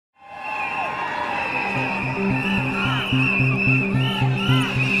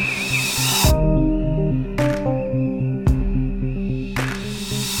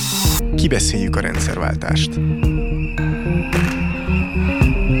Megbeszéljük a rendszerváltást.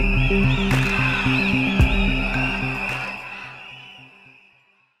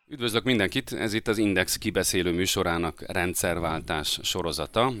 Üdvözlök mindenkit, ez itt az Index kibeszélő műsorának rendszerváltás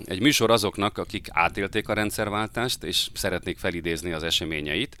sorozata. Egy műsor azoknak, akik átélték a rendszerváltást, és szeretnék felidézni az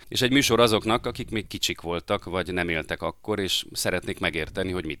eseményeit, és egy műsor azoknak, akik még kicsik voltak, vagy nem éltek akkor, és szeretnék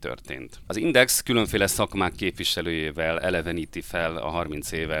megérteni, hogy mi történt. Az Index különféle szakmák képviselőjével eleveníti fel a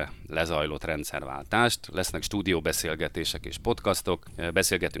 30 éve lezajlott rendszerváltást. Lesznek stúdióbeszélgetések és podcastok,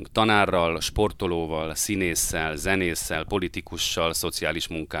 beszélgetünk tanárral, sportolóval, színésszel, zenésszel, politikussal, szociális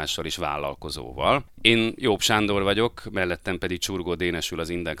munkással és vállalkozóval. Én Jobb Sándor vagyok, mellettem pedig Csurgó Dénes ül, az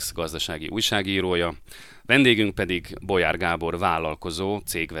Index gazdasági újságírója. Vendégünk pedig Bolyár Gábor vállalkozó,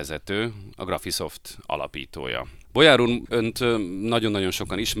 cégvezető, a Graphisoft alapítója. Bolyár úr, önt nagyon-nagyon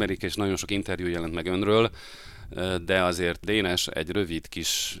sokan ismerik, és nagyon sok interjú jelent meg önről, de azért Dénes egy rövid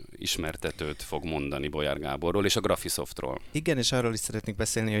kis ismertetőt fog mondani Bolyár Gáborról és a Graphisoftról. Igen, és arról is szeretnék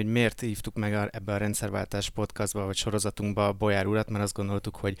beszélni, hogy miért hívtuk meg ebbe a rendszerváltás podcastba vagy sorozatunkba Bolyár urat, mert azt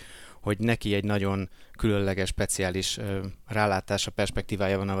gondoltuk, hogy neki egy nagyon különleges, speciális rálátása,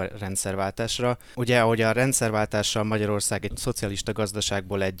 perspektívája van a rendszerváltásra. Ugye, ahogy a rendszerváltással Magyarország egy szocialista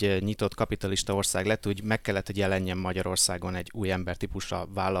gazdaságból egy nyitott kapitalista ország lett, úgy meg kellett, hogy jelenjen Magyarországon egy új embertípusra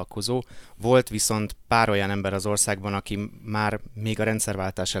vállalkozó. Volt viszont pár olyan ember az országban, aki már még a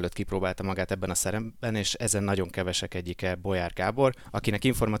rendszerváltás előtt kipróbálta magát ebben a szerepben, és ezen nagyon kevesek egyike Bolyár Gábor, akinek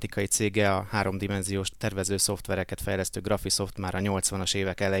informatikai cége, a háromdimenziós tervező szoftvereket fejlesztő Graphisoft már a 80-as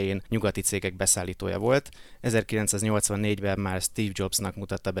évek elején nyugati cégek beszállítója volt. 1984-ben már Steve Jobsnak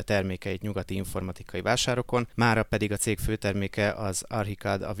mutatta be termékeit nyugati informatikai vásárokon, mára pedig a cég főterméke az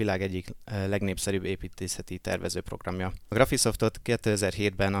Archicad, a világ egyik legnépszerűbb építészeti tervezőprogramja. A Graphisoftot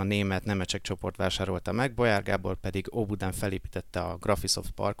 2007-ben a német Nemetschek csoport vásárolta meg, Bolyár Gábor pedig Óbudán felépítette a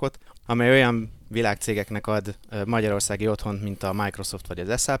Graphisoft parkot, amely olyan világcégeknek ad magyarországi otthont, mint a Microsoft vagy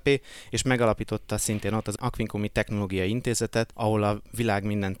az SAP, és megalapította szintén ott az Aquincumi Technológiai Intézetet, ahol a világ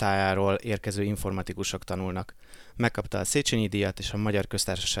minden tájáról érkező informatikusok tanulnak. Megkapta a Széchenyi díjat és a Magyar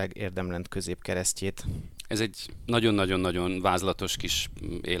Köztársaság érdemlend középkeresztjét. Ez egy nagyon-nagyon-nagyon vázlatos kis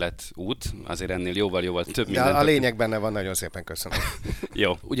életút, azért ennél jóval több mindent. A lényeg benne van, nagyon szépen köszönöm.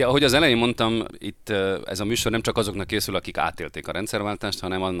 Jó. Ugye, ahogy az elején mondtam, itt ez a műsor nem csak azoknak készül, akik átélték a rendszerváltást,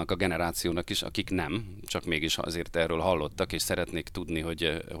 hanem annak a generációnak is, akik nem, csak mégis azért erről hallottak, és szeretnék tudni,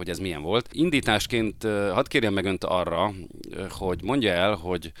 hogy ez milyen volt. Indításként hadd kérjem meg önt arra, hogy mondja el,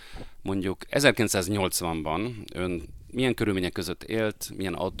 hogy mondjuk 1980-ban ön milyen körülmények között élt,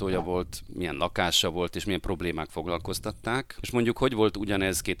 milyen autója volt, milyen lakása volt, és milyen problémák foglalkoztatták, és mondjuk, hogy volt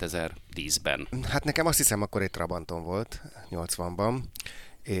ugyanez 2010-ben? Hát nekem azt hiszem, akkor egy Trabantom volt 80-ban,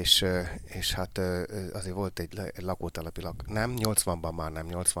 és hát azért volt egy lakótelepi nem,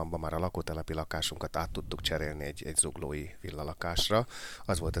 80-ban már a lakótelepi lakásunkat át tudtuk cserélni egy zuglói villalakásra.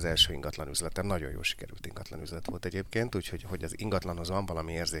 Az volt az első ingatlan üzletem, nagyon jól sikerült ingatlan üzlet volt egyébként, úgyhogy hogy az ingatlanhoz van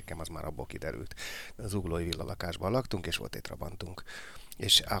valami érzékem, az már abból kiderült. A zuglói villalakásban laktunk, és volt egy Trabantunk.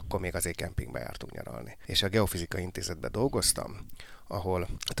 És akkor még azért kempingbe jártunk nyaralni. És a Geofizikai Intézetben dolgoztam, ahol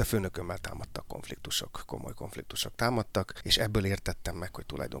a főnökömmel támadtak konfliktusok, komoly konfliktusok támadtak, és ebből értettem meg, hogy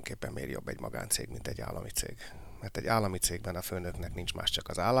tulajdonképpen miért jobb egy magáncég, mint egy állami cég. Mert egy állami cégben a főnöknek nincs más, csak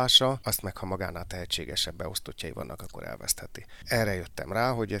az állása, azt meg, ha magánál tehetségesebb beosztottjai vannak, akkor elvesztheti. Erre jöttem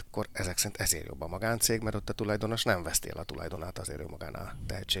rá, hogy akkor ezek szerint ezért jobb a magáncég, mert ott a tulajdonos nem veszti el a tulajdonát, azért ő magánál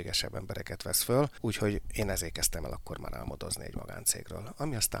tehetségesebb embereket vesz föl, úgyhogy én ezért kezdtem el akkor már álmodozni egy magáncégről,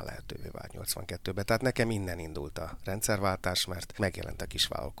 ami aztán lehetővé vált 82-ben. Tehát nekem innen indult a rendszerváltás, mert megjelent a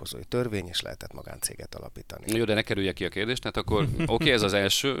kisvállalkozói törvény, és lehetett magáncéget alapítani. Jó, de ne kerülje ki a kérdést, tehát akkor oké, ez az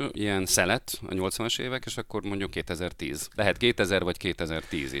első ilyen szelet a 80-as évek, és akkor mondjuk 2010. Lehet 2000 vagy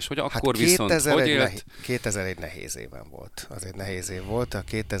 2010 is. Hogy akkor hát viszont hogy élt? 2001 nehéz éven volt. Az egy nehéz év volt. A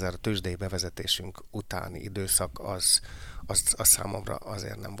 2000 tőzsdei bevezetésünk utáni időszak az számomra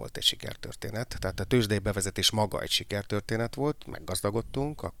azért nem volt egy sikertörténet. Tehát a tőzsdei bevezetés maga egy sikertörténet volt,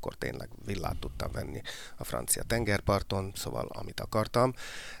 meggazdagodtunk, akkor tényleg villát tudtam venni a francia tengerparton, szóval amit akartam,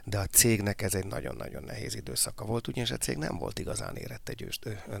 de a cégnek ez egy nagyon-nagyon nehéz időszaka volt, ugyanis a cég nem volt igazán érett egy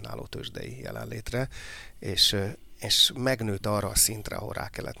önálló tőzsdei jelenlétre, és megnőtt arra a szintre, ahol rá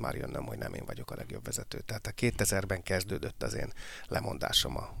kellett már jönnöm, hogy nem én vagyok a legjobb vezető. Tehát a 2000-ben kezdődött az én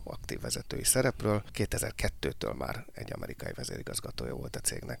lemondásom a aktív vezetői szerepről. 2002-től már egy amerikai vezérigazgatója volt a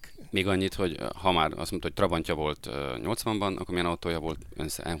cégnek. Még annyit, hogy ha már azt mondta, hogy Trabantja volt 80-ban, akkor milyen autója volt,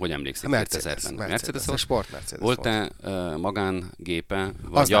 hogy emlékszik 2000-ben? Mercedes volt? Sport Mercedes volt-e magángépe,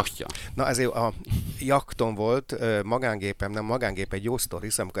 vagy jachtja? Na ezért a jachton volt, magángépem, nem magángép egy jó sztori,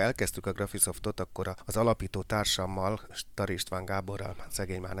 hiszen amikor elkezdtük a Graphisoftot, akkor az alapító társam társammal, Tari István Gáborral,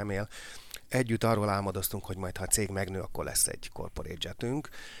 szegény már nem él, együtt arról álmodoztunk, hogy majd ha a cég megnő, akkor lesz egy corporate jetünk,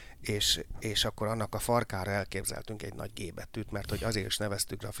 és akkor annak a farkára elképzeltünk egy nagy G betűt, mert hogy azért is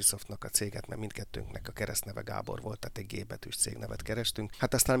neveztük Graphisoftnak a céget, mert mindkettőnknek a keresztneve Gábor volt, tehát egy G betűs cégnevet kerestünk.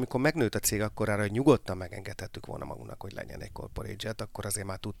 Hát aztán, amikor megnőtt a cég, akkor arra, hogy nyugodtan megengedhettük volna magunknak, hogy legyen egy corporate jet, akkor azért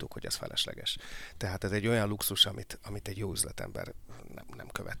már tudtuk, hogy ez felesleges. Tehát ez egy olyan luxus, amit egy jó üzletember nem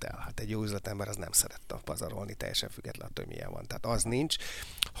követel. Hát egy jó üzletember az nem szerette pazarolni, teljesen független attól, hogy milyen van. Tehát az nincs.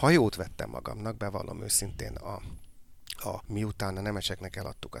 Hajót vettem magamnak, bevallom őszintén miután a Nemeseknek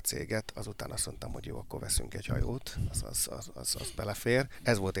eladtuk a céget, azután azt mondtam, hogy jó, akkor veszünk egy hajót, az belefér.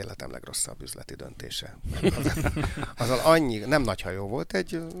 Ez volt életem legrosszabb üzleti döntése. Azzal annyi, nem nagy hajó volt,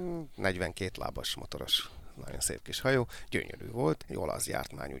 egy 42 lábas motoros, nagyon szép kis hajó, gyönyörű volt, egy olasz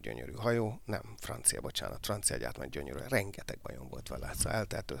gyártmányú gyönyörű hajó, nem francia, bocsánat, francia gyártmány gyönyörű, rengeteg bajom volt vele, szóval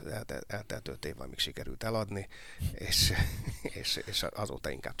eltelt 5 év, amíg sikerült eladni, és azóta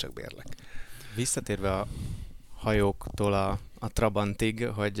inkább csak bérlek. Visszatérve a hajóktól a Trabantig,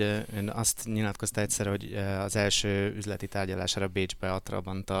 hogy ön azt nyilatkozta egyszer, hogy az első üzleti tárgyalására Bécsbe a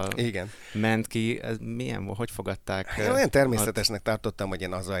Trabanttal ment ki. Ez milyen volt? Hogy fogadták? Én olyan természetesnek tartottam, hogy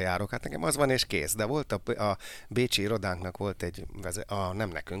én azzal járok. Hát nekem az van és kész. De volt a bécsi irodánknak volt egy, nem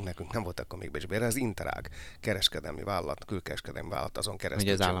nekünk nem volt akkor még Bécsben, az Interág kereskedelmi vállalat, külkereskedelmi vállalat, azon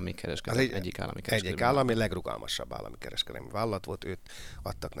keresztül. Ugye az állami kereskedelmi, egyik állami kereskedelmi. Egyik állami, legrugalmasabb állami kereskedelmi vállalat volt, őt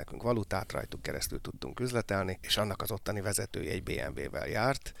adtak nekünk valutát, rajtuk keresztül tudtunk üzletelni, és annak az ottani vezetője egy BMW-vel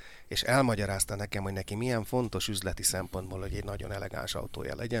járt, és elmagyarázta nekem, hogy neki milyen fontos üzleti szempontból, hogy egy nagyon elegáns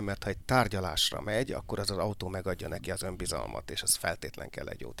autója legyen, mert ha egy tárgyalásra megy, akkor az autó megadja neki az önbizalmat, és az feltétlen kell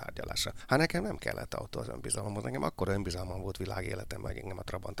egy jó tárgyalásra. Hát nekem nem kellett autó az önbizalomhoz, nekem akkor önbizalmam volt világéletem, meg engem a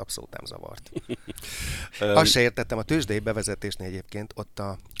Trabant abszolút nem zavart. Azt se értettem, a tőzsdei bevezetésnél egyébként, ott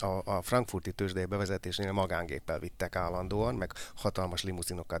a frankfurti tőzsdei bevezetésnél magángéppel vittek állandóan, meg hatalmas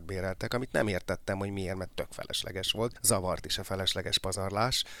limuzinokat béreltek, amit nem értettem, hogy miért, mert tök felesleges volt, zavart is a felesleges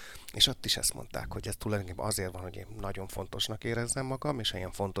pazarlás, és ott is ezt mondták, hogy ez tulajdonképpen azért van, hogy én nagyon fontosnak érezzem magam, és ha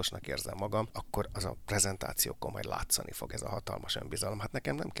ilyen fontosnak érzem magam, akkor az a prezentációkon majd látszani fog ez a hatalmas önbizalom. Hát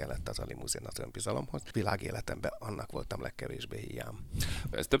nekem nem kellett az a limuzin az önbizalomhoz. Világéletemben annak voltam legkevésbé hiány.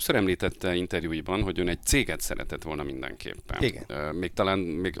 Ez többször említette interjúiban, hogy ön egy céget szeretett volna mindenképpen. Igen.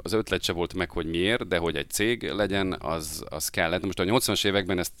 Még az ötlet se volt meg, hogy miért, de hogy egy cég legyen, az kellett. Most a 80-as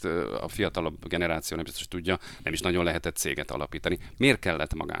években ezt a fiatalabb generáció nem biztos tudja, nem is nagyon lehetett céget alapítani. Miért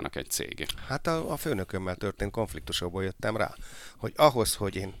kellett magának egy cég? Hát a főnökömmel történt konfliktusokból jöttem rá, hogy ahhoz,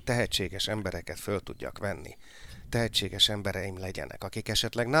 hogy én tehetséges embereket föl tudjak venni, tehetséges embereim legyenek, akik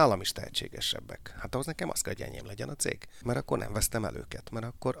esetleg nálam is tehetségesebbek. Hát ahhoz nekem az kell, hogy enyém legyen a cég. Mert akkor nem vesztem el őket, mert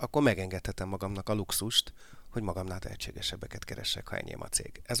akkor megengedhetem magamnak a luxust, hogy magamnál tehetségesebbeket keressek, ha enyém a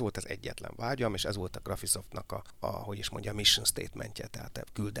cég. Ez volt az egyetlen vágyam, és ez volt a Graphisoftnak a mission statementje, tehát a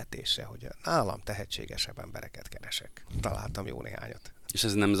küldetése, hogy nálam tehetségesebb embereket keresek. Találtam jó néhányat. És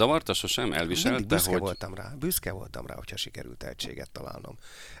ez nem zavarta sosem? Elviselte, mindig büszke voltam rá, hogyha sikerült tehetséget találnom.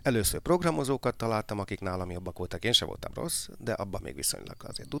 Először programozókat találtam, akik nálam jobbak voltak. Én sem voltam rossz, de abban még viszonylag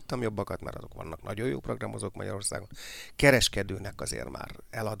azért tudtam jobbakat, mert azok vannak nagyon jó programozók Magyarországon. Kereskedőnek azért már,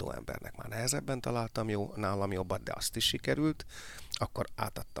 eladó embernek már nehezebben találtam nálam jobbat, de azt is sikerült. Akkor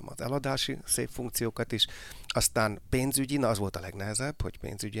átadtam az eladási szép funkciókat is. Aztán pénzügyi, az volt a legnehezebb, hogy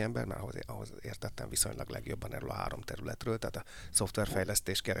pénzügyi ember, mert ahhoz értettem viszonylag legjobban erről a 3 területről, tehát a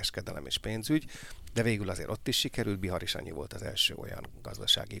szoftverfejlesztés, kereskedelem és pénzügy, de végül azért ott is sikerült. Bihari Sanyi volt az első olyan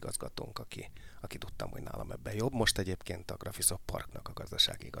gazdasági igazgatónk, aki tudtam, hogy nálam ebben jobb. Most egyébként a Graphisoft Parknak a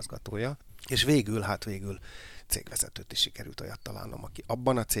gazdasági igazgatója. És végül cégvezetőt is sikerült olyat találnom, aki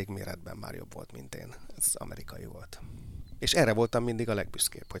abban a cégméretben már jobb volt, mint én. Ez amerikai volt. És erre voltam mindig a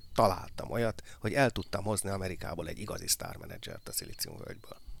legbüszkébb, hogy találtam olyat, hogy el tudtam hozni Amerikából egy igazi sztármenedzsert a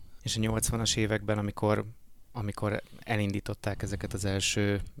Szilíciumvölgyből. És a 80-as években, amikor elindították ezeket az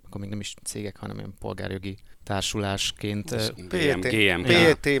első, akkor még nem is cégek, hanem ilyen polgárjogi társulásként.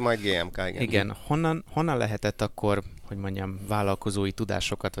 PT, majd GMK, igen. Igen, honnan lehetett akkor, hogy mondjam, vállalkozói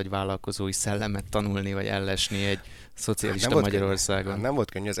tudásokat, vagy vállalkozói szellemet tanulni, vagy ellesni egy szocialista Magyarországon? Nem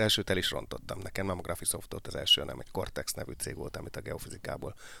volt könnyű, az elsőt el is rontottam. Nekem nem a Graphisoft volt az első, hanem egy Cortex nevű cég volt, amit a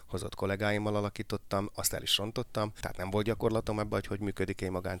geofizikából hozott kollégáimmal alakítottam, azt el is rontottam. Tehát nem volt gyakorlatom ebben, hogy működik egy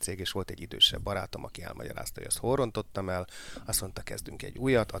magáncég, és volt egy idősebb barátom, aki elmagyarázta, hogy azt hol rontottam el. Azt mondta, kezdünk egy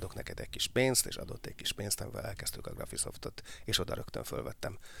újat, adok neked egy kis pénzt, és adott egy kis pénzt, amivel elkezdtük a Graphisoftot, és oda rögtön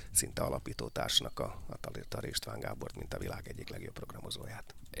fölvettem szinte alapítótársnak a Tari István Gábort, mint a világ egyik legjobb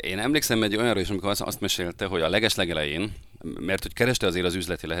programozóját. Én emlékszem egy olyanra is, amikor azt mesélte, hogy a legeslegelején, mert hogy kereste azért az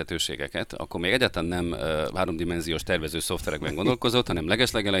üzleti lehetőségeket, akkor még egyáltalán nem háromdimenziós tervező szoftverekben gondolkozott, hanem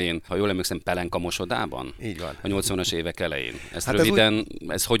legeslegelején, ha jól emlékszem, Pelenka mosodában? Így van. A 80-as évek elején. Ezt Hát röviden,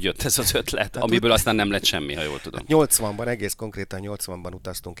 ez hogy jött ez az ötlet, amiből aztán nem lett semmi, ha jól tudom. 80-ban, egész konkrétan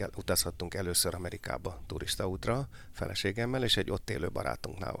 80-ban utazhattunk először Amerikába turistaútra feleségemmel, és egy ott élő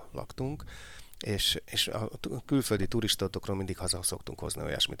barátunknál laktunk, és a külföldi turistákról mindig haza szoktunk hozni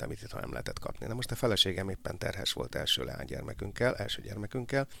olyasmit, amit itt nem lehetett kapni. Na most a feleségem éppen terhes volt első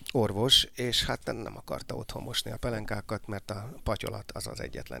gyermekünkkel, orvos, és hát nem akarta otthon mosni a pelenkákat, mert a patyolat az az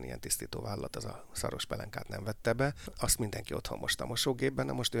egyetlen ilyen tisztító vállalat, az a szaros pelenkát nem vette be. Azt mindenki otthon mosta a mosógépben,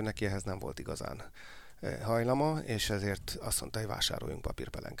 na most ő neki ehhez nem volt igazán hajlama, és ezért azt mondta, hogy vásároljunk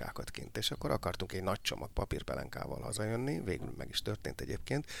papírpelenkákat kint. És akkor akartunk egy nagy csomag papírpelenkával hazajönni, végül meg is történt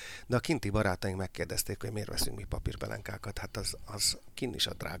egyébként, de a kinti barátaink megkérdezték, hogy miért veszünk mi papírpelenkákat, hát az kint is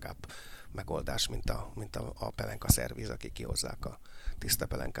a drágább megoldás, mint a pelenka szerviz, akik kihozzák a tiszta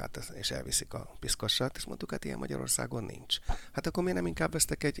pelenkát, és elviszik a piszkossat, és mondtuk, hát ilyen Magyarországon nincs. Hát akkor miért nem inkább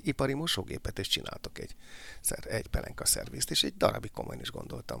vesztek egy ipari mosógépet, és csináltok egy pelenka szervizt, és egy darabig komolyan is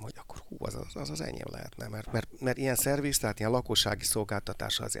gondoltam, hogy akkor az enyém lehetne, mert ilyen szerviz, tehát ilyen lakossági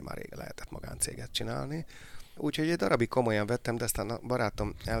szolgáltatása azért már régen lehetett magáncéget csinálni. Úgyhogy egy darabig komolyan vettem, de aztán a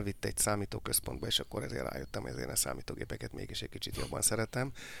barátom elvitte egy számítóközpontba, és akkor ezért rájöttem, hogy én a számítógépeket mégis egy kicsit jobban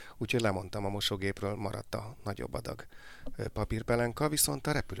szeretem. Úgyhogy lemondtam a mosógépről, maradt a nagyobb adag papírpelenka, viszont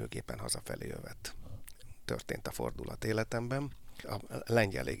a repülőgépen hazafelé jövett. Történt a fordulat életemben. A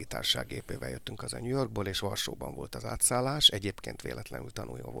lengyel légitársaság gépével jöttünk az a New Yorkból, és Varsóban volt az átszállás. Egyébként véletlenül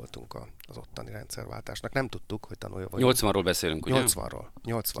tanulja voltunk az ottani rendszerváltásnak. Nem tudtuk, hogy tanulja vagyunk. 80-ról beszélünk, ugye?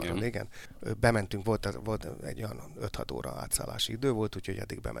 80-ról, igen. Bementünk, volt egy olyan 5-6 óra átszállási idő volt, úgyhogy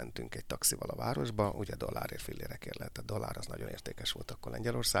addig bementünk egy taxival a városba, ugye dollárért, fillérekért lehet. A dollár az nagyon értékes volt akkor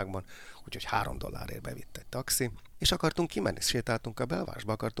Lengyelországban, úgyhogy $3 bevitt egy taxi. És akartunk kimenni, sétáltunk a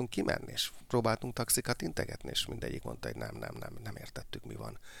belvárosba, akartunk kimenni, és próbáltunk taxikat integetni, és mindegyik mondta, hogy nem értettük, mi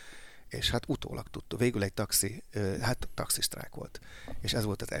van. És hát utólag tudtuk. Végül egy taxisztrájk volt. És ez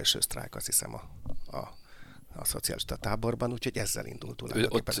volt az első sztrájk, azt hiszem, a szocialista táborban, úgyhogy ezzel indult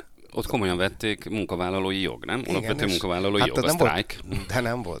tulajdonképpen. Ott komolyan vették munkavállalói jog, nem? Alapvető munkavállalói hát jog, a sztrájk. De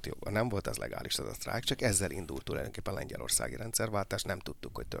nem volt jog, nem volt az legális az a sztrájk, csak ezzel indult tulajdonképpen a lengyelországi rendszerváltás, nem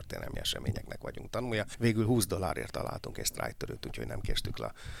tudtuk, hogy történelmi eseményeknek vagyunk tanulja. Végül $20 találtunk egy sztrájktörőt, úgyhogy nem késtük le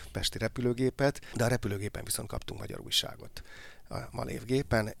a pesti repülőgépet, de a repülőgépen viszont kaptunk magyar újságot a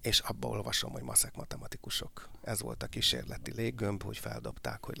Malévgépen, és abba olvasom, hogy maszek matematikusok. Ez volt a kísérleti léggömb, hogy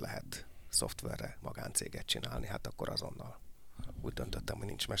feldobták, hogy lehet szoftverre magáncéget csinálni, hát akkor azonnal úgy döntöttem, hogy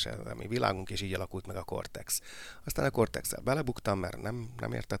nincs meselemi világunk, és így alakult meg a Cortex. Aztán a Cortex-el belebuktam, mert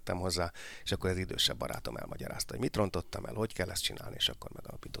nem értettem hozzá, és akkor az idősebb barátom elmagyarázta, hogy mit rontottam el, hogy kell ezt csinálni, és akkor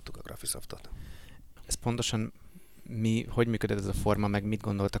megalapítottuk a Graphisoftot. Ez pontosan hogy működött ez a forma, meg mit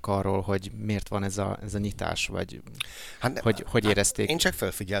gondoltak arról, hogy miért van ez a nyitás, vagy hogy érezték? Én csak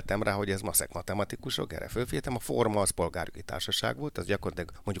felfigyeltem rá, hogy ez maszek matematikusok, erre felfigyeltem. A forma az polgárjogi társaság volt, az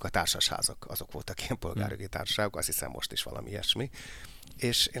gyakorlatilag mondjuk a társasházak, azok voltak ilyen polgárjogi társaságok, azt hiszem most is valami ilyesmi.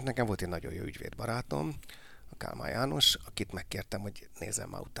 És nekem volt egy nagyon jó ügyvédbarátom, a Kálmán János, akit megkértem, hogy nézzem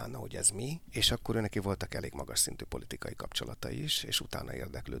már utána, hogy ez mi, és akkor neki voltak elég magas szintű politikai kapcsolatai is, és utána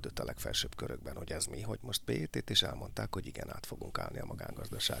érdeklődött a legfelsőbb körökben, hogy ez mi, hogy most PET-t, és elmondták, hogy igen, át fogunk állni a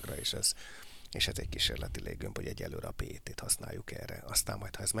magángazdaságra, és ez egy kísérleti léggömb, hogy egyelőre a PET-t használjuk erre. Aztán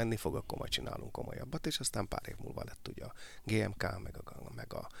majd, ha ez menni fog, akkor majd csinálunk komolyabbat, és aztán pár év múlva lett ugye a GMK,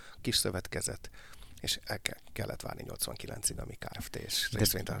 meg a kis szövetkezet, és kellett várni 89-ig, ami Kft. És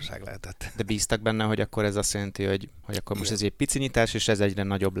részvénytársaság lehetett. De bíztak benne, hogy akkor ez azt jelenti, hogy akkor most ez egy pici nyitás, és ez egyre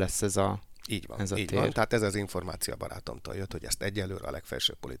nagyobb lesz ez a Így van, ez a így tér. van. Tehát ez az információ a barátomtól jött, hogy ezt egyelőre a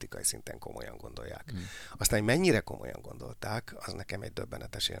legfelsőbb politikai szinten komolyan gondolják. Aztán, hogy mennyire komolyan gondolták, az nekem egy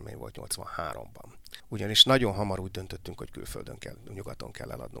döbbenetes élmény volt 83-ban. Ugyanis nagyon hamar úgy döntöttünk, hogy külföldön nyugaton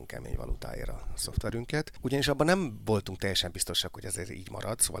kell eladnunk kemény valutáért a szoftverünket. Ugyanis abban nem voltunk teljesen biztosak, hogy ez így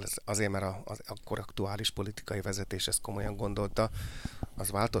marad, szóval ez azért, mert az akkor aktuális politikai vezetés ezt komolyan gondolta,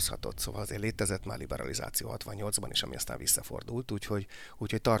 az változhatott, szóval azért létezett már liberalizáció 68-ban is, ami aztán visszafordult, úgyhogy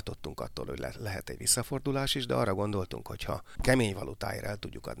tartottunk attól, hogy lehet egy visszafordulás is, de arra gondoltunk, hogy ha kemény valutáért el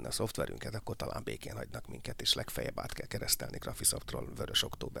tudjuk adni a szoftverünket, akkor talán békén hagynak minket, és legfeljebb át kell keresztelni Graphisoftról Vörös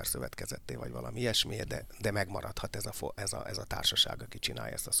Október szövetkezetté, vagy valami ilyesmi, de megmaradhat ez a társaság, aki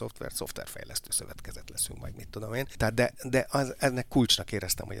csinálja ezt a szoftvert, szoftverfejlesztő szövetkezet leszünk, majd mit tudom én. Tehát ennek kulcsnak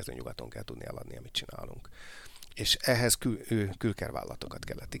éreztem, hogy ezen nyugaton kell tudni eladni, amit csinálunk. És ehhez külkervállalatokat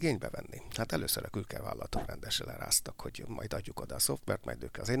kellett igénybe venni. Hát először a külkervállalatok rendesen leráztak, hogy majd adjuk oda a szoftvert, majd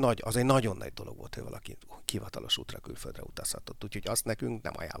ők. Az egy nagyon nagy dolog volt, hogy valaki hivatalos útra külföldre utazhatott. Úgyhogy azt nekünk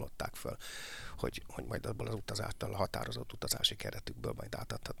nem ajánlották föl, hogy majd abból az utazástól, a határozott utazási keretükből majd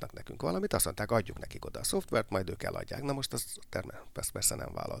átadhatnak nekünk valamit. Azt mondták, adjuk nekik oda a szoftvert, majd ők eladják. Na most azt persze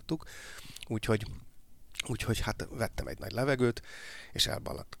nem vállaltuk. Úgyhogy hát vettem egy nagy levegőt, és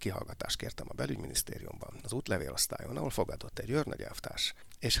kihallgatást kértem a belügyminisztériumban, az útlevélosztályon, ahol fogadott egy őrnagy elvtárs,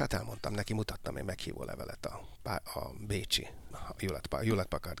 és hát elmondtam neki, mutattam egy meghívó levelet a bécsi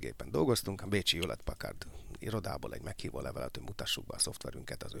Hewlett-Packard gépen dolgoztunk, a bécsi Hewlett-Packard irodából egy meghívó levelet, hogy mutassuk be a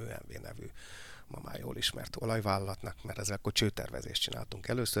szoftverünket az ÖMV nevű, ma már jól ismert olajvállalatnak, mert ezzel akkor csőtervezést csináltunk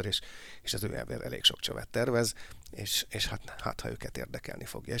először, és az ÖMV elég sok csövet tervez, és hát ha őket érdekelni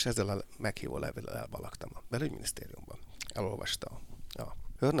fogja. És ezzel a meghívó levéllel elbalagtam a belügyminisztériumban. Elolvasta a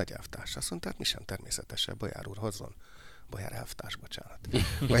őrnagy elvtárs, azt mondta, hát mi sem természetesen, Bolyár úr hozzon, Bolyár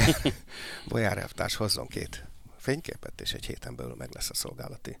elvtárs hozzon 2 fényképet, és egy héten belül meg lesz a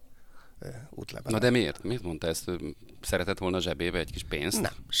szolgálati útlevelet. Na de miért? Miért mondta ezt? Szeretett volna zsebébe egy kis pénzt?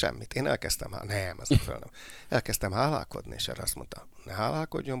 Nem, semmit. Én elkezdtem elkezdtem hálálkodni, és erre azt mondta, ne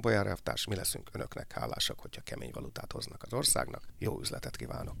hálálkodjon, Bolyár elvtárs, mi leszünk önöknek hálásak, hogyha kemény valutát hoznak az országnak. Jó üzletet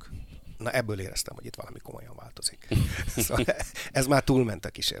kívánok. Na ebből éreztem, hogy itt valami komolyan változik. Szóval ez már túlment a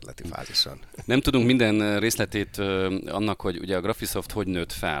kísérleti fázison. Nem tudunk minden részletét annak, hogy ugye a Graphisoft hogy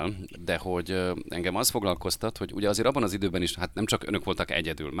nőtt fel, de hogy engem az foglalkoztat, hogy ugye azért abban az időben is, hát nem csak önök voltak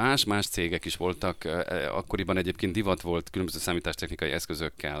egyedül, más cégek is voltak, akkoriban egyébként divat volt különböző számítástechnikai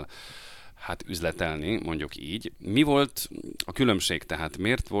eszközökkel hát üzletelni, mondjuk így. Mi volt a különbség tehát?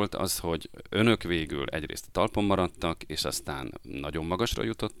 Miért volt az, hogy önök végül egyrészt talpon maradtak, és aztán nagyon magasra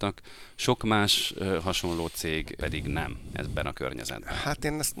jutottak, sok más hasonló cég pedig nem ebben a környezetben? Hát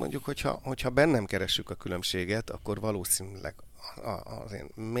én ezt mondjuk, hogyha bennem keressük a különbséget, akkor valószínűleg az én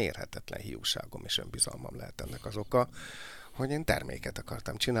mérhetetlen hiúságom és önbizalmam lehet ennek az oka, hogy én terméket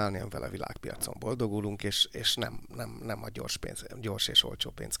akartam csinálni, amivel a világpiacon boldogulunk, és nem a gyors és olcsó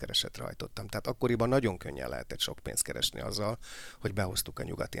pénzkeresetre hajtottam. Tehát akkoriban nagyon könnyen lehetett sok pénzt keresni azzal, hogy behoztuk a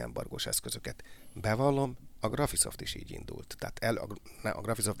nyugati embargós eszközöket. Bevallom, a Graphisoft is így indult. Tehát a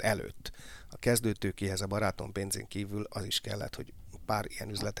Graphisoft előtt a kezdőtőkéhez a barátom pénzén kívül az is kellett, hogy pár ilyen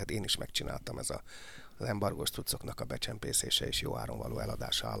üzletet én is megcsináltam, az embargós cuccoknak a becsempészése és jó áron való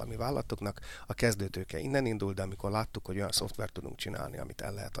eladása állami vállalatoknak. A kezdőtőke innen indult, de amikor láttuk, hogy olyan szoftvert tudunk csinálni, amit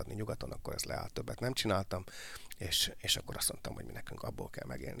el lehet adni nyugaton, akkor ez leállt, többet nem csináltam, és akkor azt mondtam, hogy mi nekünk abból kell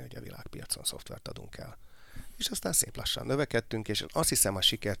megélni, hogy a világpiacon szoftvert adunk el. És aztán szép lassan növekedtünk, és azt hiszem a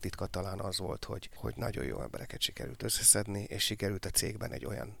sikertitka talán az volt, hogy nagyon jó embereket sikerült összeszedni, és sikerült a cégben egy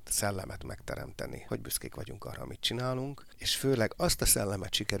olyan szellemet megteremteni, hogy büszkék vagyunk arra, amit csinálunk, és főleg azt a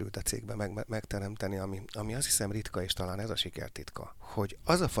szellemet sikerült a cégben megteremteni, ami azt hiszem ritka, és talán ez a sikertitka, hogy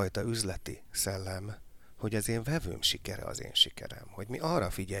az a fajta üzleti szellem, hogy az én vevőm sikere az én sikerem, hogy mi arra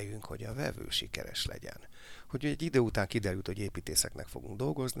figyeljünk, hogy a vevő sikeres legyen. Hogy egy idő után kiderült, hogy építészeknek fogunk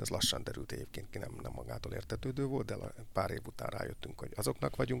dolgozni, ez lassan derült egyébként ki, nem magától értetődő volt, de pár év után rájöttünk, hogy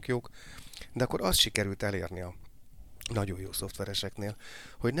azoknak vagyunk jók. De akkor azt sikerült elérni a nagyon jó szoftvereseknél,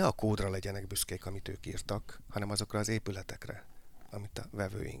 hogy ne a kódra legyenek büszkék, amit ők írtak, hanem azokra az épületekre, amit a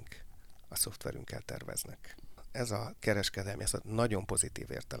vevőink a szoftverünkkel terveznek. Ez a kereskedelmi, ez a nagyon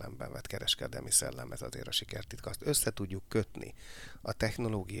pozitív értelemben vett kereskedelmi szellem, ez azért a sikertitka. Azt össze tudjuk kötni a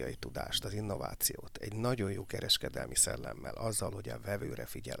technológiai tudást, az innovációt egy nagyon jó kereskedelmi szellemmel, azzal, hogy a vevőre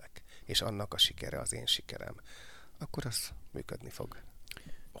figyelek, és annak a sikere az én sikerem, akkor az működni fog.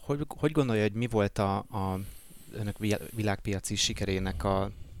 Hogy gondolja, hogy mi volt a önök világpiaci sikerének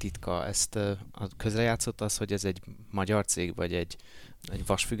a titka? Ezt közrejátszott az, hogy ez egy magyar cég, vagy egy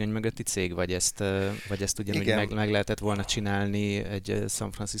vasfüggöny mögötti cég, vagy ezt ugyanúgy meg lehetett volna csinálni egy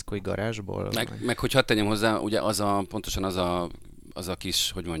San Franciscói garázsból? Meg hogy hadd tegyem hozzá, ugye pontosan az a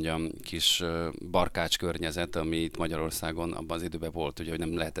kis, hogy mondjam, kis barkács környezet, ami itt Magyarországon abban az időben volt, ugye, hogy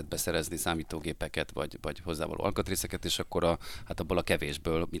nem lehetett beszerezni számítógépeket, vagy hozzávaló alkatrészeket, és akkor abból a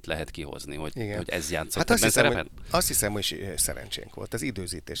kevésből mit lehet kihozni, hogy ez játszott ebben szerepet? Azt hiszem, hogy szerencsénk volt, az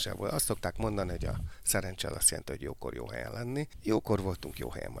időzítéssel volt. Azt szokták mondani, hogy a szerencse azt jelenti, hogy jókor jó helyen lenni. Jókor voltunk jó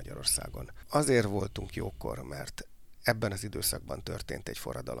helyen Magyarországon. Azért voltunk jókor, mert ebben az időszakban történt egy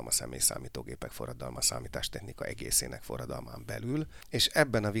forradalom, a személyszámítógépek forradalma, a számítástechnika egészének forradalmán belül, és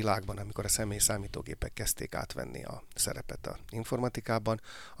ebben a világban, amikor a személyszámítógépek kezdték átvenni a szerepet az informatikában,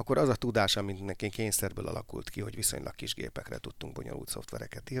 akkor az a tudás, amit nekünk kényszerből alakult ki, hogy viszonylag kis gépekre tudtunk bonyolult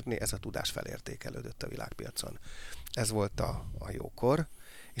szoftvereket írni, ez a tudás felértékelődött a világpiacon. Ez volt a jókor,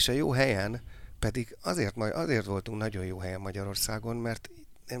 és a jó helyen pedig azért voltunk nagyon jó helyen Magyarországon, mert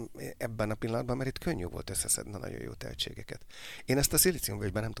ebben a pillanatban, mert itt könnyű volt összeszedni nagyon jó tehetségeket. Én ezt a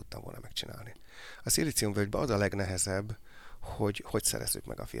szilíciumvölgyben nem tudtam volna megcsinálni. A szilíciumvölgyben az a legnehezebb, hogy szerezzük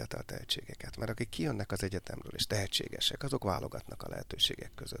meg a fiatal tehetségeket. Mert akik kijönnek az egyetemről és tehetségesek, azok válogatnak a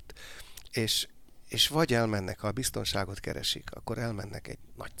lehetőségek között. És vagy elmennek, ha a biztonságot keresik, akkor elmennek egy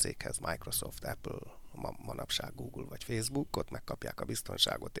nagy céghez, Microsoft, Apple, manapság Google vagy Facebook, ott megkapják a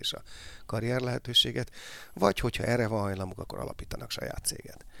biztonságot és a karrier lehetőséget, vagy hogyha erre van hajlamuk, akkor alapítanak saját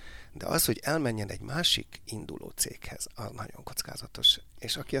céget. De az, hogy elmenjen egy másik induló céghez, az nagyon kockázatos.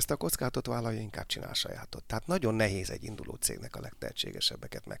 És aki ezt a kockázatot vállalja, inkább csinál sajátot. Tehát nagyon nehéz egy induló cégnek a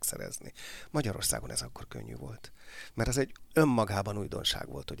legtehetségesebbeket megszerezni. Magyarországon ez akkor könnyű volt. Mert ez egy önmagában újdonság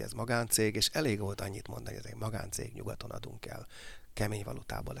volt, hogy ez magáncég, és elég volt annyit mondani, hogy ez egy magáncég, nyugaton adunk el. Kemény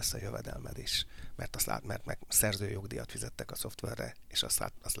valutában lesz a jövedelmed is, mert meg szerzőjogdíjat fizettek a szoftverre, és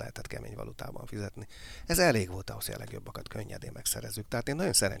azt lehetett kemény valutában fizetni. Ez elég volt ahhoz, hogy a legjobbakat könnyedén megszerezzük. Tehát én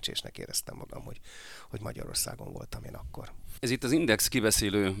nagyon szerencsésnek éreztem magam, hogy Magyarországon voltam én akkor. Ez itt az Index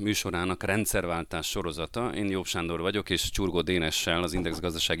kibeszélő műsorának rendszerváltás sorozata. Én Jobb Sándor vagyok, és Csurgó Dénessel, az Index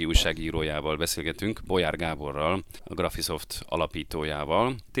gazdasági újságírójával beszélgetünk, Bolyár Gáborral, a Graphisoft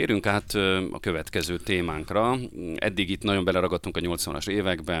alapítójával. Térjünk át a következő témánkra. Eddig itt nagyon beleragadtunk a 80-as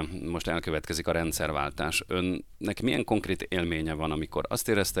évekbe, most elkövetkezik a rendszerváltás. Önnek milyen konkrét élménye van, amikor azt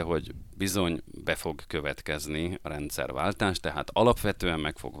érezte, hogy bizony be fog következni a rendszerváltás, tehát alapvetően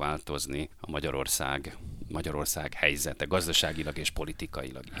meg fog változni a Magyarország helyzete, gazdaságilag és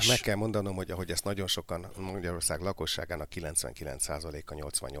politikailag is? Meg kell mondanom, hogy ahogy ezt nagyon sokan Magyarország lakosságának 99%-a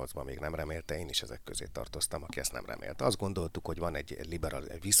 88-ban még nem remélte, én is ezek közé tartoztam, aki ezt nem remélte. Azt gondoltuk, hogy van egy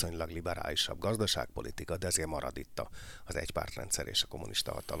viszonylag liberálisabb gazdaságpolitika, de ezért marad itt az egypártrendszer és a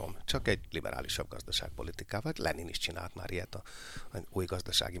kommunista hatalom. Csak egy liberálisabb gazdaságpolitikával. Lenin is csinált már ilyet, a új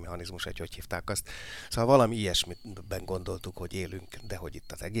gazdasági mechanizmus, hogy hívták azt. Szóval valami ilyesmiben gondoltuk, hogy élünk, de hogy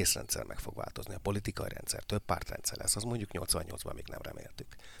itt az egész rendszer meg fog változni, a politikai rendszer, több pártrendszer lesz, az mondjuk 88-ban még nem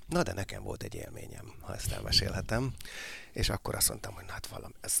reméltük. Na, de nekem volt egy élményem, ha ezt elmesélhetem, és akkor azt mondtam, hogy hát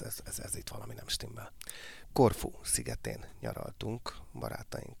ez itt valami nem stimmel. Korfu szigetén nyaraltunk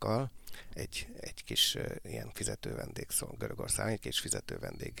barátainkkal, egy kis ilyen fizetővendég, szóval Görögország, egy kis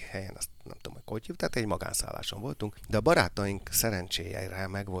fizetővendég helyen, azt nem tudom, hogy hívjuk, tehát egy magánszálláson voltunk, de a barátaink szerencséjére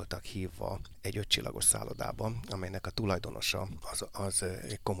meg voltak hívva egy 5 csillagos szállodában, amelynek a tulajdonosa az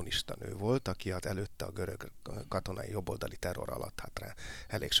egy kommunista nő volt, aki előtte a görög katonai jobboldali terror alatt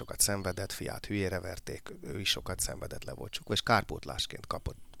elég sokat szenvedett, fiát hülyére verték, ő is sokat szenvedett, le volt csukva, és kárpótlásként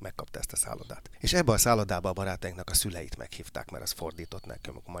megkapta ezt a szállodát. És ebbe a szállodába a barátainknak a szüleit meghívták, mert az fordított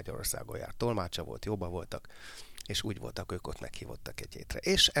nekünk, Magyarországon járt tolmácsa volt, jóba voltak, és úgy voltak, ők ott meghívottak egy hétre.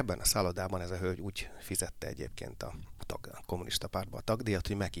 És ebben a szállodában ez a hölgy úgy fizette egyébként a kommunista pártba a tagdíjat,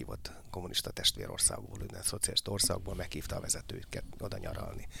 hogy meghívott kommunista testvérországból, úgynevezett szocialista országból, meghívta a vezetőket oda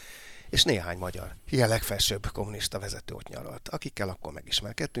nyaralni. És néhány magyar, ilyen legfelsőbb kommunista vezető ott nyaralt, akikkel akkor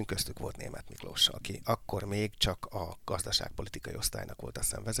megismerkedtünk, köztük volt Németh Miklós, aki akkor még csak a gazdaságpolitikai osztálynak volt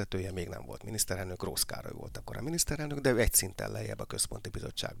a vezetője, még nem volt miniszterelnök, Rózs Károly volt akkor a miniszterelnök, de ő egy szinten lejjebb a központi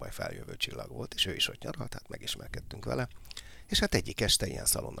bizottságban feljövő csillag volt, és ő is ott nyaralt, hát megismerkedtünk vele. És hát egyik este ilyen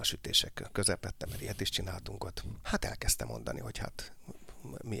szalonnasütések közepette, mert ilyet is csináltunk ott. Hát elkezdtem mondani, hogy hát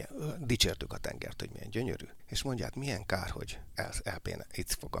dicsértük a tengert, hogy milyen gyönyörű. És mondja, hát milyen kár, hogy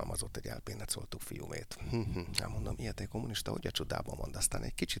itt fogalmazott, egy elpénet szóltuk fiúmét. Nem mondom, ilyet egy kommunista, hogy a csodában mond. Aztán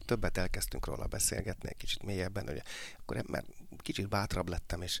egy kicsit többet elkezdtünk róla beszélgetni, egy kicsit mélyebben, hogy akkor mert kicsit bátrabb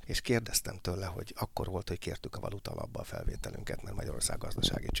lettem, és kérdeztem tőle, hogy akkor volt, hogy kértük a valuta alapba a felvételünket, mert Magyarország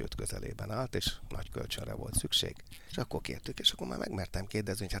gazdasági csőd közelében állt, és nagy kölcsönre volt szükség. És akkor kértük, és akkor már megmertem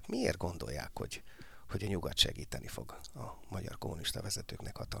kérdezni, hogy hát miért gondolják, hogy a nyugat segíteni fog a magyar kommunista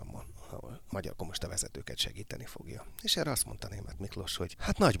vezetőknek hatalmon, a magyar kommunista vezetőket segíteni fogja. És erre azt mondta Németh Miklós, hogy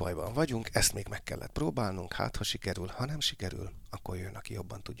hát nagy bajban vagyunk, ezt még meg kellett próbálnunk, hát ha sikerül, ha nem sikerül, akkor jön, aki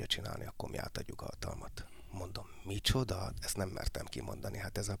jobban tudja csinálni, akkor mi átadjuk a hatalmat. Mondom, micsoda? Ezt nem mertem kimondani,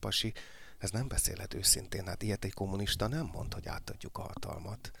 hát ez a pasi, ez nem beszélhet őszintén, hát ilyet egy kommunista nem mond, hogy átadjuk a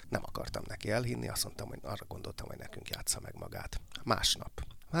hatalmat. Nem akartam neki elhinni, azt mondtam, hogy arra gondoltam, hogy nekünk játsza meg magát.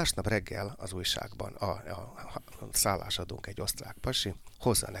 Másnap reggel az újságban a szállásadónk, egy osztrák pasi,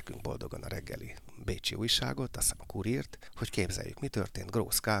 hozza nekünk boldogan a reggeli bécsi újságot, a Kurírt, hogy képzeljük, mi történt.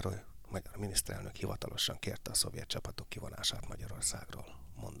 Grósz Károly, magyar miniszterelnök hivatalosan kérte a szovjet csapatok kivonását Magyarországról.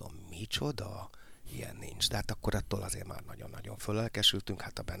 Mondom, micsoda? Ilyen nincs. De hát akkor attól azért már nagyon-nagyon fölelkesültünk,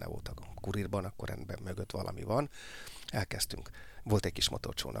 hát ha benne volt a Kurírban, akkor rendben mögött valami van. Elkezdtünk. Volt egy kis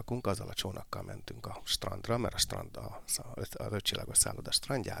motorcsónakunk, azzal a csónakkal mentünk a strandra, mert a strand az 5 csillagos szálloda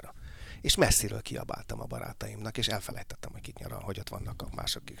strandjára, és messziről kiabáltam a barátaimnak, és elfelejtettem, hogy kik nyaral, hogy ott vannak a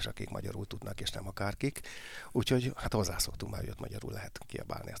mások is, akik magyarul tudnak, és nem akárkik. Úgyhogy hát hozzászoktunk már, hogy ott magyarul lehet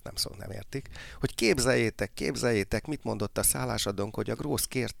kiabálni, ezt nem értik. Hogy képzeljétek, mit mondott a szállásadónk, hogy a Grósz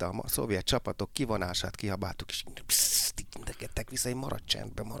kérte a szovjet csapatok kivonását, kiabáltuk, és integettek vissza, hogy maradj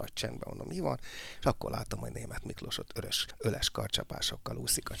csendben, mondom, mi van? És akkor látom, hogy Németh Miklós ott öles karcsapásokkal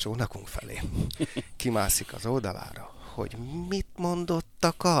úszik a csónakunk felé. Kimászik az oldalára, hogy mit mondott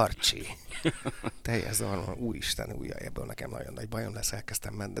a Karcsi? Teljes zavarban, úristen, ebből nekem nagyon nagy bajom lesz,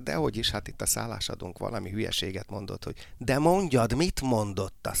 elkezdtem menni. De hogy is, hát itt a szállásadónk valami hülyeséget mondott, hogy de mondjad, mit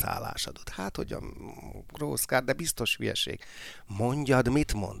mondott a szállásadót? Hát, hogy a Grószkár, de biztos hülyeség. Mondjad,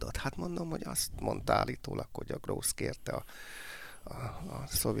 mit mondott? Hát mondom, hogy azt mondta állítólag, hogy a Grósz kérte a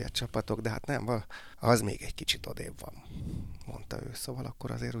szovjet csapatok, de hát nem, az még egy kicsit odébb van, mondta ő. Szóval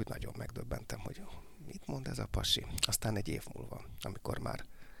akkor azért úgy nagyon megdöbbentem, hogy mit mond ez a pasi? Aztán egy év múlva, amikor már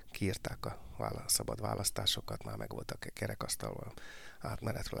kiírták a szabad választásokat, már meg voltak a kerekasztalval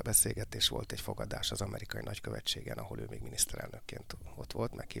átmenetről a beszélgetés, volt egy fogadás az amerikai nagykövetségen, ahol ő még miniszterelnökként ott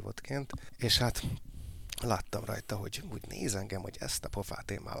volt, meghívottként, és hát láttam rajta, hogy úgy néz engem, hogy ezt a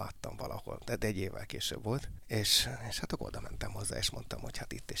pofát én már láttam valahol, de egy évvel később volt, és hát akkor oda mentem hozzá, és mondtam, hogy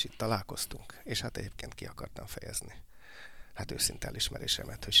hát itt és itt találkoztunk, és hát egyébként ki akartam fejezni. Hát őszinte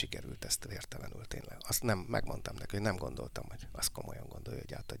elismerésemet, hogy sikerült ezt vértelenül tényleg. Azt nem, megmondtam neki, hogy nem gondoltam, hogy azt komolyan gondolja,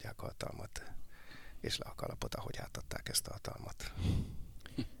 hogy átadják a hatalmat, és le a kalapot, ahogy átadták ezt a hatalmat.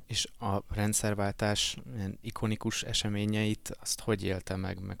 És a rendszerváltás ilyen ikonikus eseményeit, azt hogy élte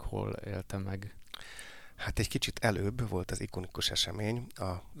meg hol élte meg? Hát egy kicsit előbb volt az ikonikus esemény,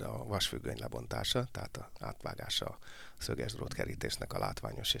 a vasfüggöny lebontása, tehát az átvágása a szöges drótkerítésnek a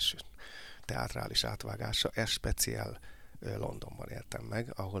látványos és teátrális átvágása. Ez speciál Londonban éltem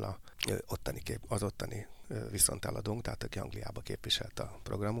meg, ahol az ottani viszonteladónk, tehát aki Angliába képviselte a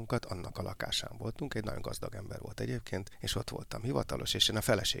programunkat, annak a lakásán voltunk, egy nagyon gazdag ember volt egyébként, és ott voltam hivatalos, és én a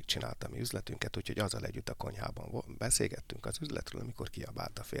feleség csinálta mi üzletünket, úgyhogy azzal együtt a konyhában beszélgettünk az üzletről, amikor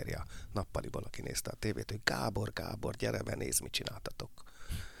kiabált a férje a nappaliból, aki nézte a tévét, hogy Gábor, gyere be, nézd, mit csináltatok.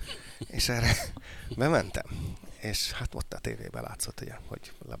 És erre bementem, és hát ott a tévében látszott,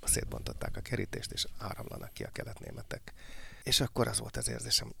 hogy szétbontották a kerítést, és áramlanak ki a keletnémetek. És akkor az volt az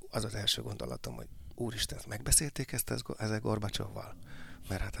érzésem, az az első gondolatom, hogy úristen, megbeszélték ezt ezzel Gorbacsovval?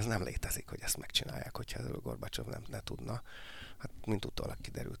 Mert hát ez nem létezik, hogy ezt megcsinálják, hogyha ez Gorbacsov ne tudna. Hát mint utólag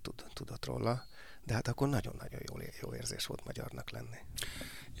kiderült, tudott róla. De hát akkor nagyon-nagyon jó érzés volt magyarnak lenni.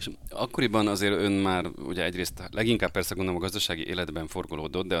 És akkoriban azért ön már ugye egyrészt leginkább persze gondolom a gazdasági életben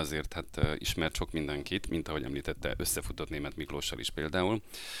forgolódott, de azért hát ismert sok mindenkit, mint ahogy említette, összefutott Németh Miklóssal is például.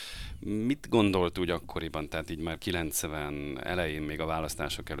 Mit gondolt úgy akkoriban, tehát így már 90 elején, még a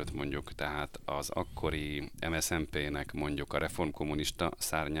választások előtt mondjuk, tehát az akkori MSZNP-nek mondjuk a reformkommunista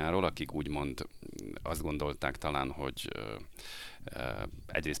szárnyáról, akik úgymond azt gondolták talán, hogy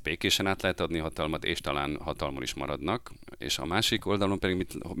egyrészt békésen át lehet adni hatalmat, és talán hatalmon is maradnak, és a másik oldalon pedig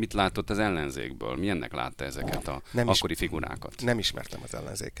mit látott az ellenzékből? Milyennek látta ezeket a akkori figurákat? Nem ismertem az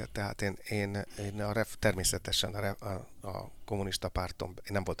ellenzéket, tehát én természetesen a kommunista pártom,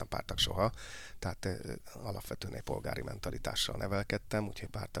 én nem voltam pártag soha, tehát alapvetően egy polgári mentalitással nevelkedtem, úgyhogy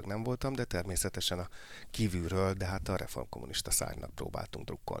pártag nem voltam, de természetesen a kívülről, de hát a reformkommunista szárnynak próbáltunk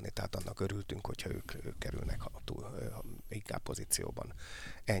drukkolni, tehát annak örültünk, hogyha ők kerülnek inkább pozícióban.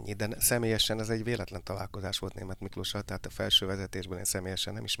 Ennyi, de személyesen ez egy véletlen találkozás volt Németh Miklóssal, tehát a felső vezetésben én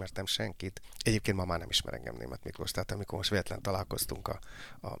személyesen nem ismertem senkit. Egyébként ma már nem ismer engem Németh Miklós, tehát amikor most véletlen találkoztunk,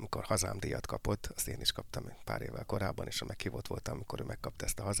 amikor hazámdíjat kapott, azt én is kaptam pár évvel korábban, és a meghívott voltam, amikor ő megkapta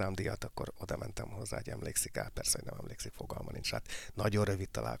ezt a hazámdíjat, akkor oda mentem hozzá, hogy emlékszik el, persze, hogy nem emlékszik, fogalma nincs. Hát nagyon rövid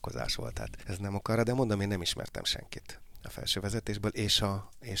találkozás volt, tehát ez nem akar, de mondom, én nem ismertem senkit a felső vezetésből, és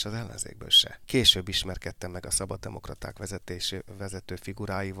az ellenzékből se. Később ismerkedtem meg a szabaddemokraták vezető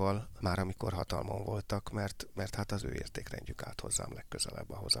figuráival, már amikor hatalmon voltak, mert hát az ő értékrendjük állt hozzám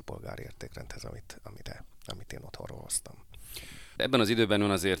legközelebb ahhoz a polgári értékrendhez, amit én otthonról hoztam. Ebben az időben ön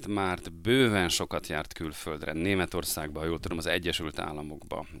azért már bőven sokat járt külföldre, Németországba, ha jól tudom, az Egyesült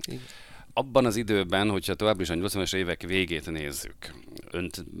Államokba. Igen. Abban az időben, hogyha továbbra is a 80-as évek végét nézzük,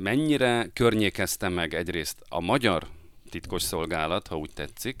 önt mennyire környékezte meg egyrészt a magyar titkosszolgálat, ha úgy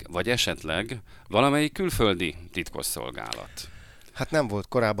tetszik, vagy esetleg valamelyik külföldi titkosszolgálat? Hát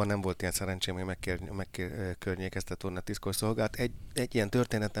korábban nem volt ilyen szerencsém, hogy megkörnyékeztet volna a titkosszolgálat. Egy ilyen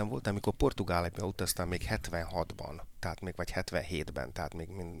történetem volt, amikor Portugáliába utaztam még 76-ban, tehát még vagy 77-ben, tehát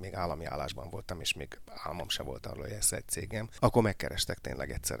még állami állásban voltam, és még álmom se volt arról, hogy ez egy cégem. Akkor megkerestek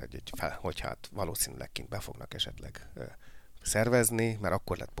tényleg egyszer, hogy hát valószínűleg kint be fognak esetleg szervezni, mert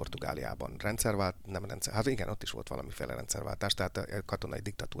akkor lett Portugáliában hát igen, ott is volt valamiféle rendszerváltás, tehát a katonai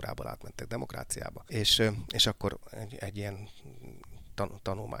diktatúrából átmentek demokráciába. És akkor egy ilyen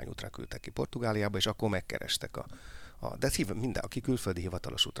tanulmányútra küldtek ki Portugáliába, és akkor megkerestek de minden, aki külföldi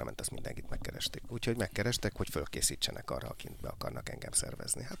hivatalos útra ment, azt mindenkit megkeresték. Úgyhogy megkerestek, hogy fölkészítsenek arra, akint be akarnak engem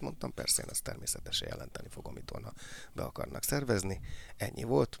szervezni. Hát mondtam, persze én azt természetesen jelenteni fogom, itt volna be akarnak szervezni. Ennyi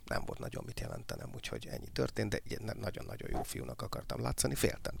volt, nem volt nagyon mit jelentenem, úgyhogy ennyi történt, de nagyon-nagyon jó fiúnak akartam látszani.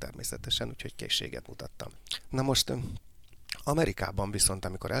 Féltem természetesen, úgyhogy készséget mutattam. Na most Amerikában viszont,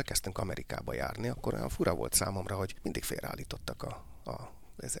 amikor elkezdtünk Amerikába járni, akkor olyan fura volt számomra, hogy mindig félreállítottak a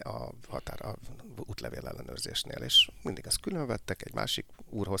útlevél ellenőrzésnél, és mindig azt különvettek, egy másik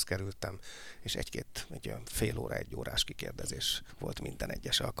úrhoz kerültem, és egy fél óra, egy órás kikérdezés volt minden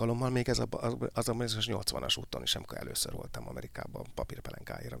egyes alkalommal, még ez az 80-as úton is, amikor először voltam Amerikában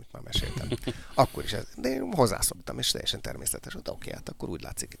papírpelenkáért, amit már meséltem. Akkor is de én hozzászoktam, és teljesen természetes, hogy oké, hát akkor úgy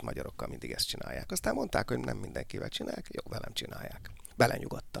látszik, itt magyarokkal mindig ezt csinálják. Aztán mondták, hogy nem mindenkivel csinálják, jó, velem csinálják.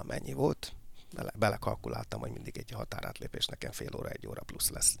 Belenyugodtam, ennyi volt. Belekalkuláltam, hogy mindig egy határátlépés nekem fél óra, egy óra plusz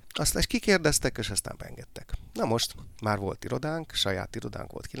lesz. Aztán kikérdeztek, és aztán beengedtek. Na most már volt irodánk, saját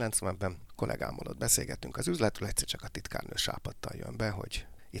irodánk volt 90-ben, kollégámmal ott beszélgettünk az üzletről, egyszer csak a titkárnő sápadtal jön be, hogy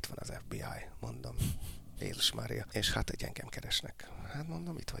itt van az FBI, mondom, Jézus Mária, és hát egy engem keresnek. Hát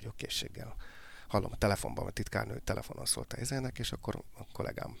mondom, itt vagyok készséggel. Hallom a telefonban, a titkárnő telefonon szólt a izének, és akkor a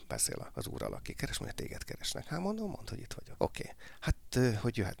kollégám beszél az úrral, aki keres, mondja, téged keresnek. Hát mondom, mondd, hogy itt vagyok. Oké. Hát,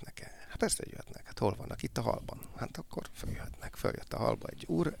 hogy jöhetnek-e? Hát persze, hogy jöhetnek. Hát hol vannak? Itt a halban. Hát akkor följöhetnek. Följött a halba egy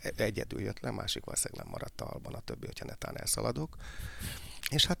úr, egyedül jött le, másik valószínűleg nem maradt a halban, a többi, hogyha netán elszaladok.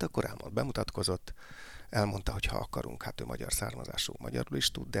 És hát akkor bemutatkozott, elmondta, hogy ha akarunk, hát ő magyar származású, magyarul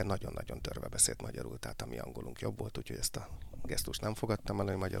is tud, de nagyon-nagyon törve beszélt magyarul, tehát a mi angolunk jobb volt, úgyhogy ezt a gesztust nem fogadtam el,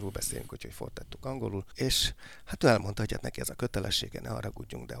 hogy magyarul beszélünk, úgyhogy fordítottuk angolul, és hát ő elmondta, hogy hát neki ez a kötelessége, ne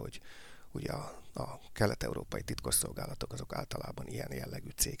haragudjunk, de hogy ugye a kelet-európai titkosszolgálatok azok általában ilyen jellegű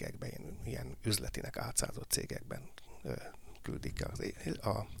cégekben, ilyen üzletinek átszázott cégekben küldik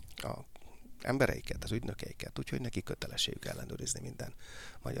a embereiket, az ügynökeiket, úgyhogy neki kötelességük ellenőrizni minden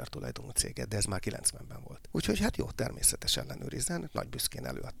magyar tulajdonú céget, de ez már 90-ben volt. Úgyhogy hát jó, természetesen ellenőrizzen, nagy büszkén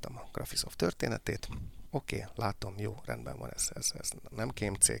előadtam a Graphisoft történetét. Oké, látom, jó, rendben van, ez nem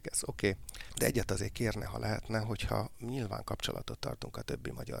kémcég, ez oké. De egyet azért kérne, ha lehetne, hogyha nyilván kapcsolatot tartunk a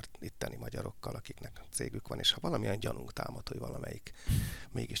többi itteni magyarokkal, akiknek cégük van, és ha valamilyen gyanunk támad, hogy valamelyik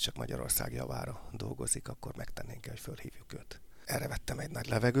mégiscsak Magyarország javára dolgozik, akkor megtennénk, hogy fölhívjuk őt. Erre vettem egy nagy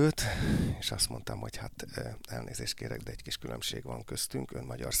levegőt, és azt mondtam, hogy hát elnézést kérek, de egy kis különbség van köztünk, ön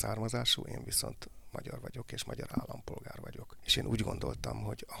magyar származású, én viszont magyar vagyok, és magyar állampolgár vagyok. És én úgy gondoltam,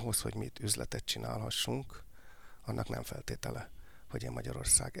 hogy ahhoz, hogy mi itt üzletet csinálhassunk, annak nem feltétele, hogy én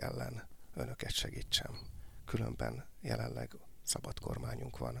Magyarország ellen önöket segítsem. Különben jelenleg szabad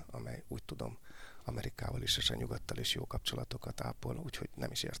kormányunk van, amely úgy tudom Amerikával is és a nyugattal is jó kapcsolatokat ápol, úgyhogy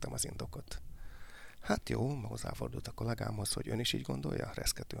nem is értem az indokot. Hát jó, hozzáfordult a kollégámhoz, hogy ön is így gondolja,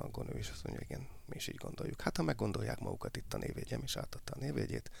 reszkető hangon ő is azt mondja, igen, mi is így gondoljuk. Hát ha meggondolják magukat, itt a névjegyem is átadta a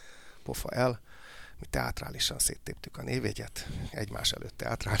névjegyét, pofa el, mi teátrálisan széttéptük a névjegyet, egymás előtt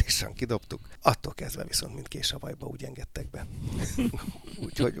teátrálisan kidobtuk, attól kezdve viszont mint késavajba úgy engedtek be.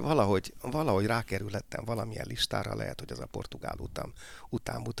 Úgyhogy valahogy rákerülhettem valamilyen listára, lehet, hogy az a portugál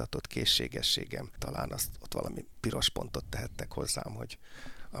után mutatott készségességem, talán azt ott valami piros pontot tehettek hozzám, hogy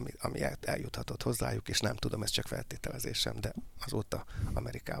ami eljuthatott hozzájuk, és nem tudom, ez csak feltételezésem, de azóta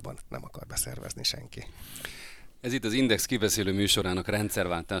Amerikában nem akar beszervezni senki. Ez itt az Index kibeszélő műsorának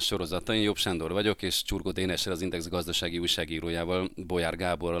rendszerváltás sorozata. Én Jobb Sándor vagyok, és Csurgó Dénessel, az Index gazdasági újságírójával, Bolyár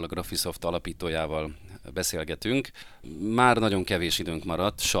Gáborral, a Graphisoft alapítójával beszélgetünk. Már nagyon kevés időnk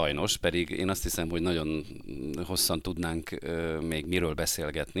maradt, sajnos, pedig én azt hiszem, hogy nagyon hosszan tudnánk még miről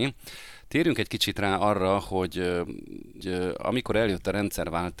beszélgetni. Térjünk egy kicsit rá arra, hogy amikor eljött a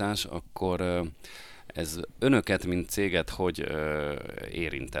rendszerváltás, akkor ez önöket, mint céget, hogy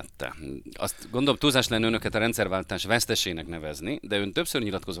érintette? Azt gondolom, túlzás lenne önöket a rendszerváltás vesztesének nevezni, de ön többször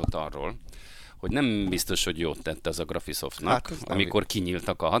nyilatkozott arról, hogy nem biztos, hogy jót tette az a Graphisoftnak, amikor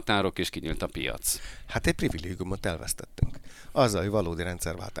kinyíltek a határok és kinyílt a piac. Hát egy privilégiumot elvesztettünk. Azzal, hogy valódi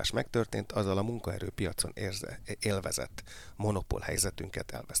rendszerváltás megtörtént, azzal a munkaerőpiacon élvezett monopól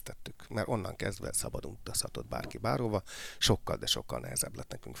helyzetünket elvesztettük. Mert onnan kezdve szabadon utazhatott bárki bárhova, sokkal, de sokkal nehezebb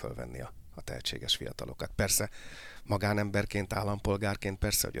lett nekünk fölvenni a tehetséges fiatalokat. Persze magánemberként, állampolgárként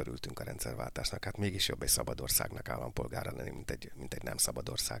persze, hogy örültünk a rendszerváltásnak, hát mégis jobb egy szabad országnak állampolgára lenni, mint egy nem szabad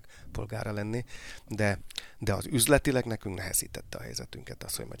ország polgára lenni, de az üzletileg nekünk nehezítette a helyzetünket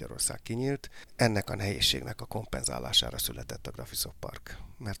az, hogy Magyarország kinyílt. Ennek a nehézségnek a kompenzálására született a Graphisoft Park,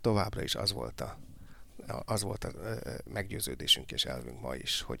 mert továbbra is az volt az volt a meggyőződésünk és elvünk ma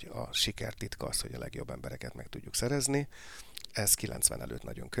is, hogy a siker titka az, hogy a legjobb embereket meg tudjuk szerezni. Ez 90 előtt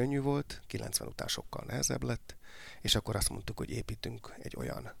nagyon könnyű volt, 90 után sokkal nehezebb lett, és akkor azt mondtuk, hogy építünk egy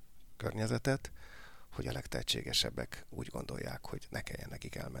olyan környezetet, hogy a legtehetségesebbek úgy gondolják, hogy ne kelljen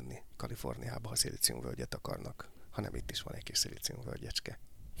nekik elmenni Kaliforniába, ha szilíciumvölgyet akarnak, hanem itt is van egy kis szilíciumvölgyecske.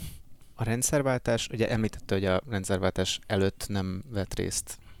 A rendszerváltás, ugye említette, hogy a rendszerváltás előtt nem vett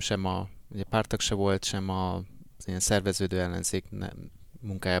részt sem ugye pártag se volt, sem az ilyen szerveződő ellenzék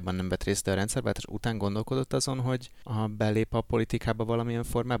munkájában nem vett részt, de a rendszerváltás után gondolkodott azon, hogy belép a politikába valamilyen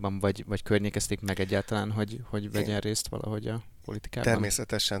formában, vagy környékezték meg egyáltalán, hogy vegyen részt valahogy a politikában?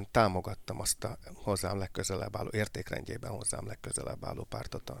 Természetesen támogattam azt a hozzám legközelebb álló, értékrendjében hozzám legközelebb álló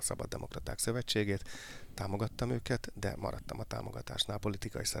pártot, a Szabaddemokraták Szövetségét. Támogattam őket, de maradtam a támogatásnál.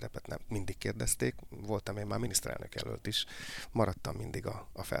 Politikai szerepet nem mindig kérdezték. Voltam én már miniszterelnök jelölt is. Maradtam mindig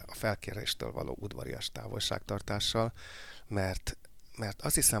a felkéréstől való udvarias távolságtartással, mert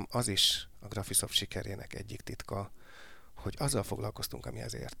azt hiszem, az is a Graphisoft sikerének egyik titka, hogy azzal foglalkoztunk,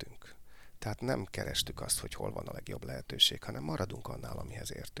 amihez értünk. Tehát nem kerestük azt, hogy hol van a legjobb lehetőség, hanem maradunk annál,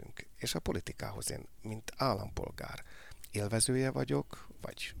 amihez értünk. És a politikához én, mint állampolgár, élvezője vagyok,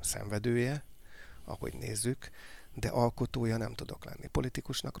 vagy szenvedője, ahogy nézzük, de alkotója nem tudok lenni.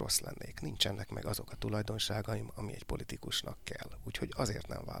 Politikusnak rossz lennék. Nincsenek meg azok a tulajdonságaim, ami egy politikusnak kell. Úgyhogy azért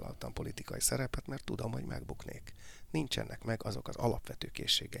nem vállaltam politikai szerepet, mert tudom, hogy megbuknék. Nincsenek meg azok az alapvető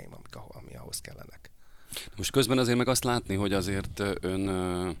készségeim, ami ahhoz kellenek. Most közben azért meg azt látni, hogy azért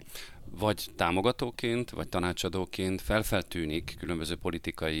ön vagy támogatóként, vagy tanácsadóként feltűnik különböző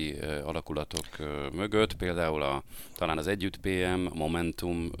politikai alakulatok mögött, például talán az Együtt PM, a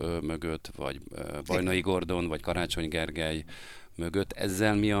Momentum mögött, vagy Bajnai Gordon, vagy Karácsony Gergely mögött.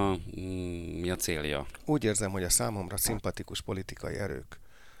 Ezzel mi a célja? Úgy érzem, hogy a számomra szimpatikus politikai erők,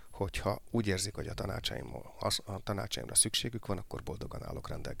 hogyha úgy érzik, hogy a tanácsaimra szükségük van, akkor boldogan állok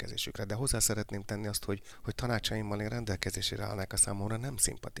rendelkezésükre. De hozzá szeretném tenni azt, hogy tanácsaimmal én rendelkezésére állnak a számomra nem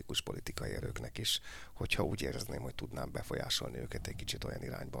szimpatikus politikai erőknek is, hogyha úgy érezném, hogy tudnám befolyásolni őket egy kicsit olyan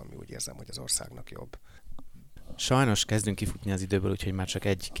irányba, ami úgy érzem, hogy az országnak jobb. Sajnos kezdünk kifutni az időből, úgyhogy már csak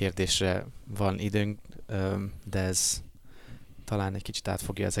egy kérdésre van időnk, de ez talán egy kicsit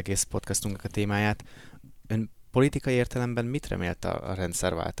átfogja az egész podcastunknak a témáját. Ön politikai értelemben mit remélt a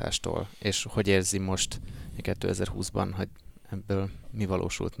rendszerváltástól, és hogy érzi most 2020-ban, hogy ebből mi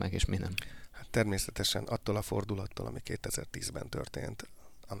valósult meg, és mi nem? Hát természetesen attól a fordulattól, ami 2010-ben történt,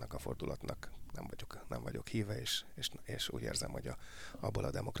 annak a fordulatnak nem vagyok híve, és úgy érzem, hogy abból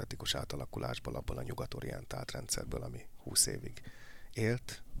a demokratikus átalakulásból, abból a nyugatorientált rendszerből, ami 20 évig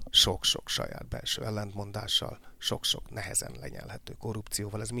élt, sok-sok saját belső ellentmondással, sok-sok nehezen lenyelhető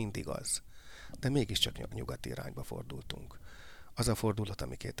korrupcióval, ez mindig az. De mégiscsak nyugati irányba fordultunk. Az a fordulat,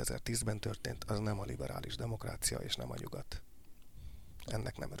 ami 2010-ben történt, az nem a liberális demokrácia, és nem a nyugat.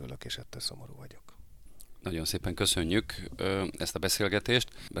 Ennek nem örülök, és ettől szomorú vagyok. Nagyon szépen köszönjük ezt a beszélgetést.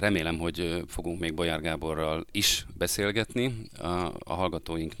 Remélem, hogy fogunk még Bolyár Gáborral is beszélgetni. A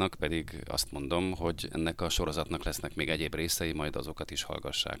hallgatóinknak pedig azt mondom, hogy ennek a sorozatnak lesznek még egyéb részei, majd azokat is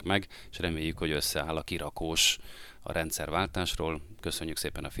hallgassák meg, és reméljük, hogy összeáll a kirakós a rendszerváltásról. Köszönjük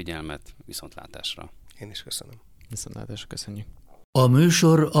szépen a figyelmet, viszontlátásra! Én is köszönöm. Viszontlátásra köszönjük! A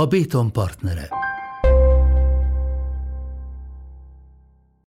műsor a Béton partnere.